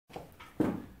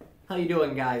How you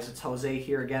doing, guys? It's Jose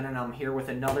here again, and I'm here with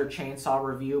another chainsaw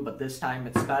review, but this time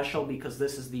it's special because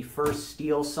this is the first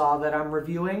Stihl saw that I'm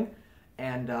reviewing,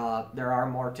 and there are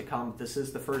more to come. This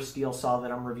is the first Stihl saw that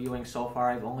I'm reviewing so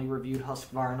far. I've only reviewed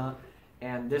Husqvarna,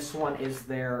 and this one is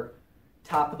their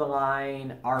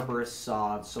top-of-the-line arborist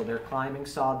saw. So their climbing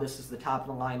saw, this is the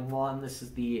top-of-the-line one. This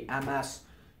is the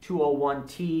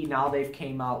MS201T. Now they've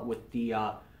came out with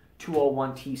the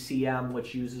 201T CM,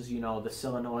 which uses, you know, the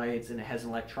solenoids, and it has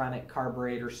an electronic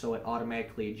carburetor, so it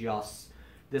automatically adjusts.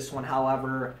 This one,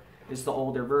 however, is the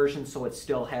older version, so it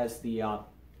still has the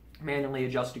manually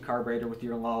adjusted carburetor with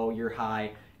your low, your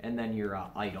high, and then your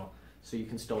idle. So you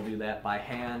can still do that by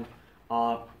hand.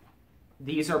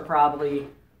 These are probably,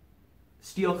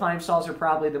 Stihl climb saws are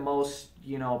probably the most,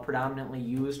 you know, predominantly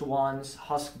used ones.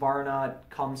 Husqvarna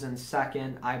comes in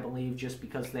second, I believe, just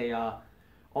because they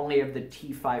only have the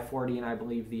T540 and I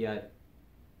believe the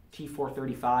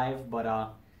T435,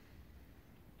 but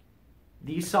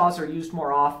these saws are used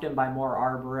more often by more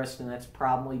arborists, and that's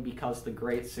probably because the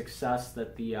great success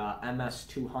that the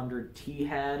MS200T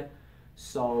had.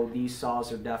 So these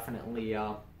saws are definitely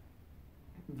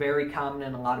very common,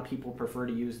 and a lot of people prefer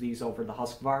to use these over the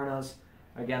Husqvarnas.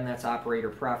 Again, that's operator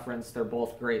preference. They're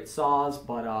both great saws,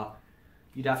 but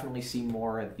you definitely see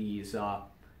more of these.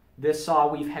 This saw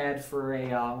we've had for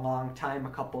a long time, a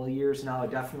couple of years now.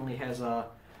 It definitely has a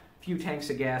few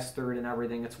tanks of gas through it and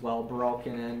everything. It's well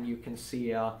broken, and you can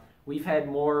see we've had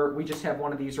more. We just have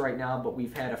one of these right now, but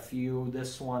we've had a few.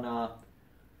 This one,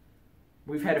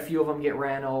 we've had a few of them get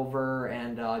ran over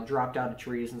and dropped out of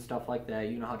trees and stuff like that.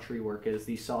 You know how tree work is.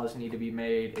 These saws need to be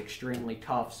made extremely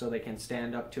tough so they can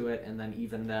stand up to it, and then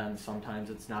even then, sometimes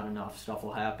it's not enough. Stuff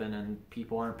will happen, and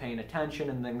people aren't paying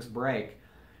attention, and things break.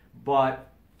 But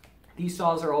these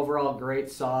saws are overall great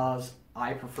saws.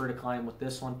 I prefer to climb with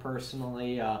this one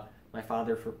personally. My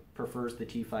father prefers the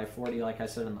T540, like I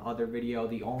said in the other video.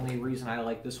 The only reason I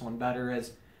like this one better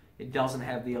is it doesn't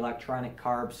have the electronic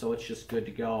carb, so it's just good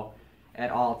to go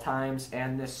at all times.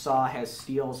 And this saw has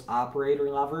Stihl's operator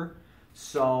lever,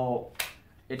 so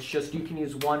it's just, you can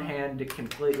use one hand to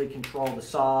completely control the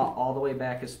saw. All the way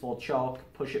back is full choke.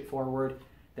 Push it forward,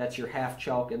 that's your half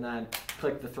choke, and then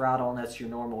click the throttle, and that's your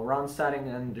normal run setting.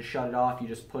 And to shut it off, you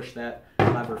just push that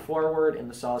lever forward, and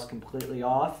the saw is completely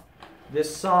off.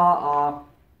 This saw,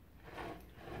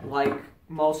 like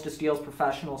most of Stihl's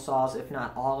professional saws, if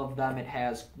not all of them, it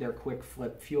has their quick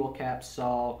flip fuel caps.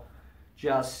 So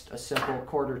just a simple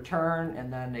quarter turn,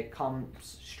 and then it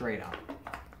comes straight up,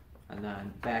 and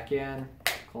then back in,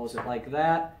 close it like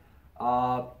that.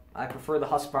 I prefer the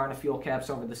Husqvarna fuel caps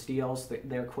over the Stihls,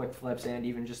 their quick flips, and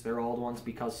even just their old ones,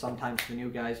 because sometimes the new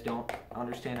guys don't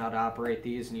understand how to operate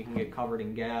these, and you can get covered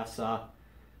in gas.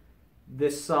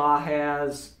 This saw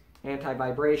has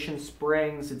anti-vibration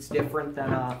springs. It's different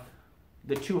than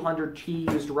the 200T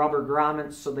used rubber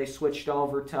grommets, so they switched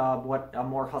over to what a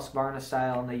more Husqvarna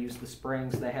style, and they use the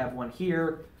springs. They have one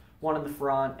here, one in the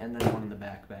front, and then one in the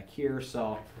back here.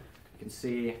 So you can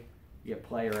see you get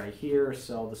play right here,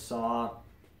 so the saw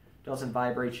doesn't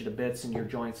vibrate you to bits, and your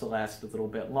joints will last a little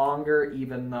bit longer,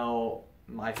 even though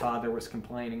my father was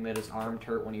complaining that his arms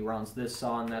hurt when he runs this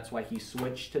saw, and that's why he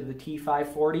switched to the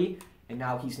T540, and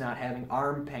now he's not having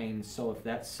arm pains. So if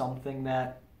that's something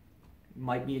that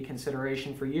might be a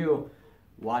consideration for you,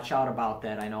 watch out about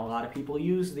that. I know a lot of people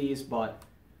use these, but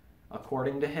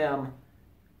according to him,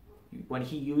 when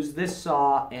he used this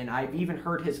saw, and I've even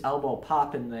heard his elbow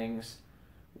pop in things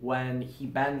when he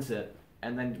bends it,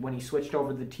 and then when he switched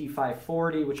over to the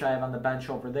T540, which I have on the bench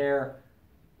over there,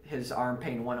 his arm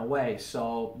pain went away.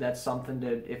 So that's something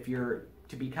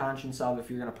to be conscious of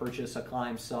if you're going to purchase a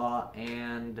climb saw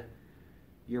and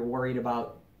you're worried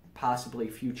about possibly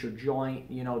future joint,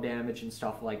 you know, damage and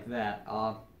stuff like that.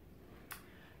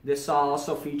 This saw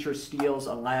also features Stihl's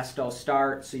Elasto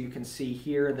Start, so you can see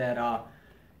here that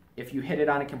if you hit it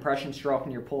on a compression stroke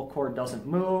and your pull cord doesn't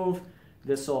move,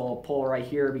 this will pull right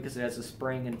here because it has a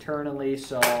spring internally,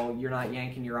 so you're not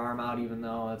yanking your arm out, even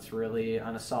though it's really,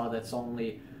 on a saw that's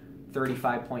only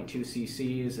 35.2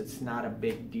 cc's, it's not a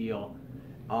big deal.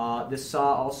 This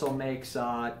saw also makes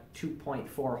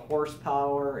 2.4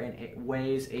 horsepower, and it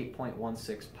weighs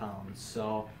 8.16 pounds.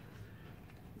 So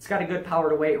it's got a good power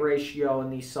to weight ratio,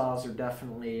 and these saws are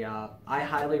definitely, I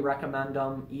highly recommend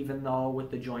them, even though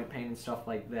with the joint pain and stuff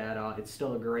like that, it's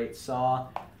still a great saw.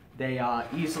 They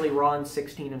easily run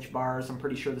 16-inch bars. I'm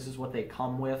pretty sure this is what they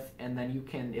come with. And then you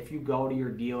can, if you go to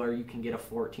your dealer, you can get a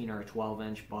 14 or a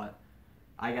 12-inch, but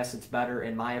I guess it's better,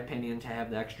 in my opinion, to have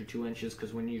the extra 2 inches,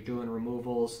 because when you're doing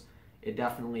removals, it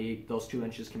definitely, those 2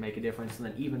 inches can make a difference. And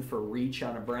then even for reach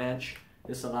on a branch,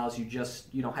 this allows you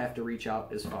you don't have to reach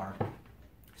out as far.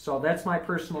 So that's my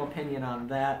personal opinion on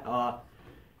that.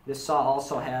 This saw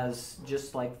also has,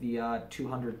 just like the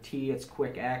 200T, it's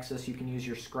quick access. You can use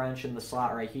your scrunch in the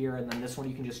slot right here, and then this one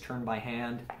you can just turn by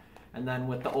hand. And then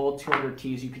with the old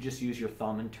 200Ts, you could just use your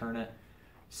thumb and turn it.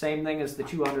 Same thing as the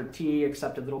 200T,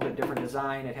 except a little bit different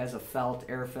design. It has a felt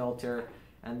air filter,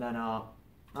 and then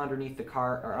underneath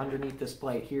this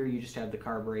plate here, you just have the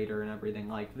carburetor and everything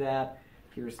like that.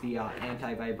 Here's the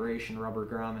anti-vibration rubber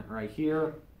grommet right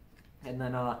here. And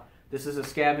then this is a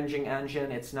scavenging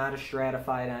engine. It's not a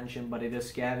stratified engine, but it is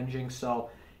scavenging, so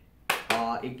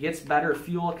it gets better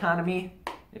fuel economy,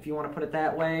 if you want to put it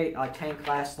that way. A tank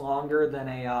lasts longer than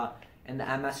in the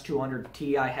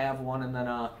MS200T. I have one, and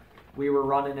then we were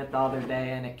running it the other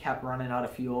day, and it kept running out of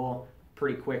fuel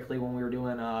pretty quickly when we were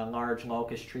doing large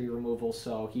locust tree removal,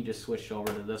 so he just switched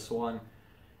over to this one.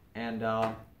 And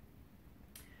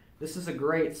this is a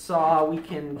great saw. We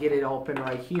can get it open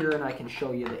right here, and I can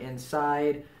show you the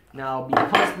inside. Now,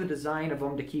 because of the design of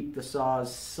them to keep the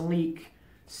saws sleek,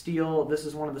 Stihl, this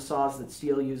is one of the saws that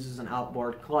Stihl uses an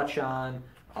outboard clutch on.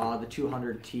 The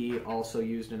 200T also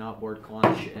used an outboard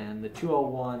clutch, and the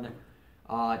 201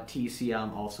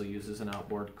 TCM also uses an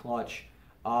outboard clutch.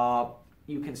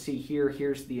 You can see here,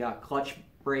 here's the clutch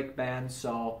brake band,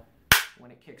 so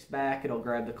when it kicks back, it'll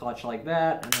grab the clutch like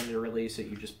that, and then to release it,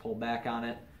 you just pull back on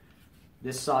it.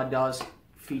 This saw does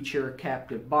feature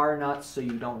captive bar nuts, so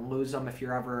you don't lose them if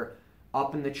you're ever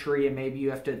up in the tree and maybe you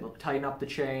have to tighten up the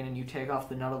chain and you take off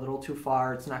the nut a little too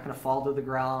far. It's not going to fall to the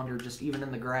ground or just even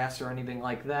in the grass or anything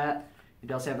like that. It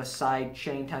does have a side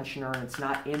chain tensioner, and it's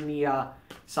not in the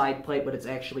side plate, but it's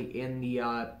actually in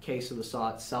the case of the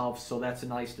saw itself, so that's a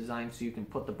nice design, so you can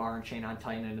put the bar and chain on,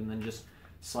 tighten it, and then just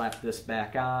slap this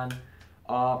back on.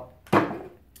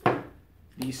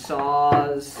 These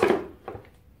saws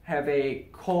have a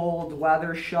cold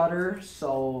weather shutter,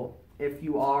 so if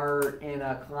you are in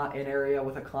an area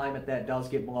with a climate that does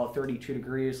get below 32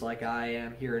 degrees like I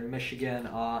am here in Michigan,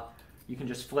 you can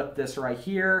just flip this right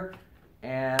here,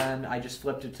 and I just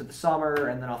flipped it to the summer,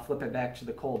 and then I'll flip it back to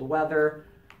the cold weather,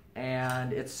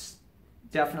 and it's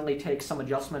definitely takes some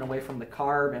adjustment away from the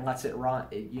carb and lets it run,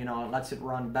 you know, it lets it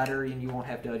run better, and you won't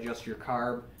have to adjust your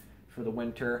carb for the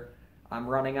winter. I'm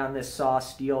running on this saw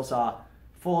Stihl's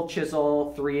full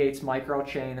chisel 3/8 micro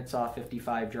chain. It's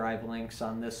 55 drive links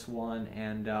on this one,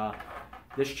 and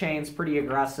this chain's pretty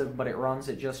aggressive, but it runs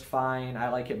it just fine. I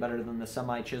like it better than the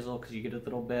semi chisel because you get a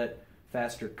little bit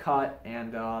faster cut,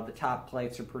 and the top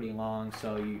plates are pretty long,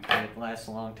 so it lasts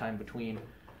a long time between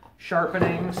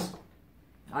sharpenings.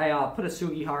 I put a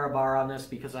Sugihara bar on this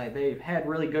because they've had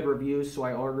really good reviews, so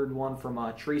I ordered one from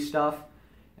Tree Stuff,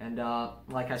 and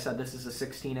like I said, this is a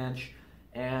 16-inch.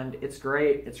 And it's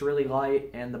great. It's really light,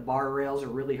 and the bar rails are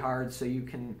really hard, so you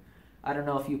can, I don't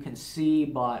know if you can see,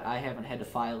 but I haven't had to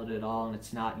file it at all, and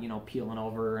it's not, you know, peeling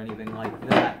over or anything like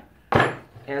that.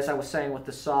 As I was saying with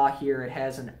the saw here, it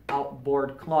has an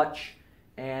outboard clutch,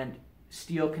 and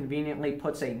Stihl conveniently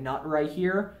puts a nut right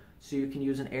here, so you can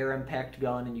use an air impact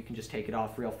gun, and you can just take it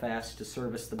off real fast to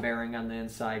service the bearing on the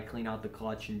inside, clean out the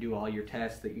clutch, and do all your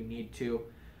tasks that you need to.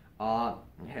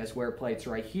 It has wear plates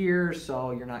right here, so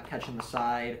you're not catching the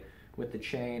side with the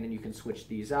chain, and you can switch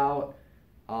these out.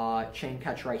 Chain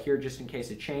catch right here just in case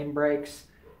a chain breaks.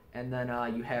 And then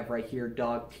you have right here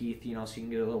dog teeth, you know, so you can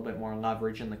get a little bit more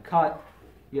leverage in the cut.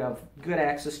 You have good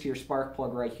access to your spark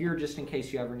plug right here just in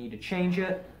case you ever need to change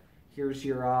it. Here's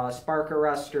your spark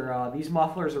arrestor. These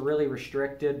mufflers are really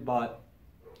restricted, but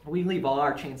we leave all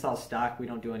our chainsaws stock. We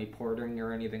don't do any porting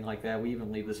or anything like that. We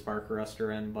even leave the spark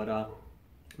arrestor in, but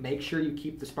make sure you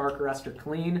keep the spark arrestor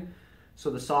clean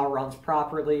so the saw runs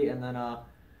properly. And then,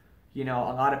 you know,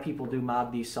 a lot of people do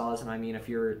mod these saws, and I mean, if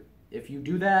you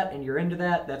do that and you're into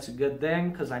that, that's a good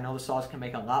thing, because I know the saws can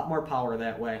make a lot more power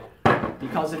that way.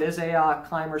 Because it is a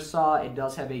climber saw, it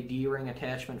does have a D-ring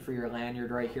attachment for your lanyard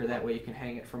right here. That way you can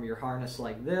hang it from your harness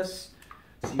like this,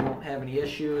 so you won't have any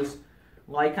issues.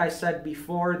 Like I said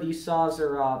before, these saws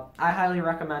are, I highly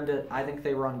recommend it. I think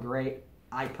they run great.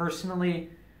 I personally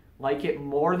like it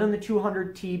more than the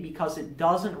 200T because it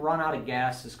doesn't run out of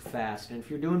gas as fast. And if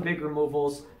you're doing big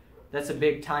removals, that's a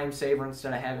big time saver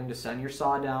instead of having to send your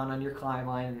saw down on your climb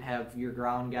line and have your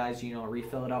ground guys, you know,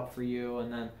 refill it up for you.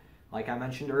 And then, like I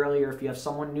mentioned earlier, if you have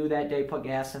someone new that day, put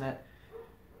gas in it.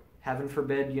 Heaven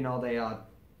forbid, you know, they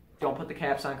don't put the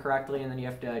caps on correctly, and then you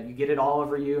get it all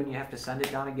over you, and you have to send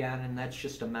it down again, and that's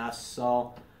just a mess.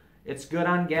 So it's good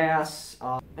on gas.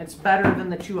 It's better than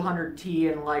the 200T,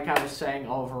 and like I was saying,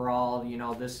 overall, you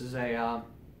know, this is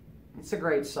it's a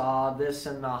great saw. This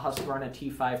and the Husqvarna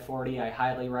T540 I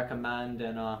highly recommend,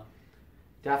 and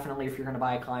definitely if you're going to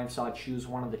buy a climb saw, choose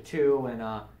one of the two, and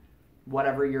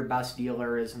whatever your best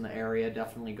dealer is in the area,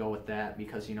 definitely go with that,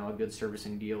 because a good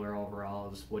servicing dealer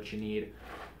overall is what you need.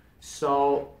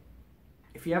 So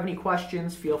if you have any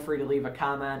questions, feel free to leave a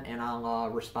comment and I'll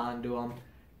respond to them.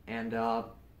 And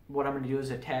what I'm going to do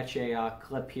is attach a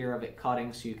clip here of it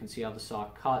cutting so you can see how the saw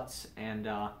cuts. And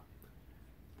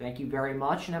thank you very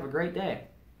much and have a great day.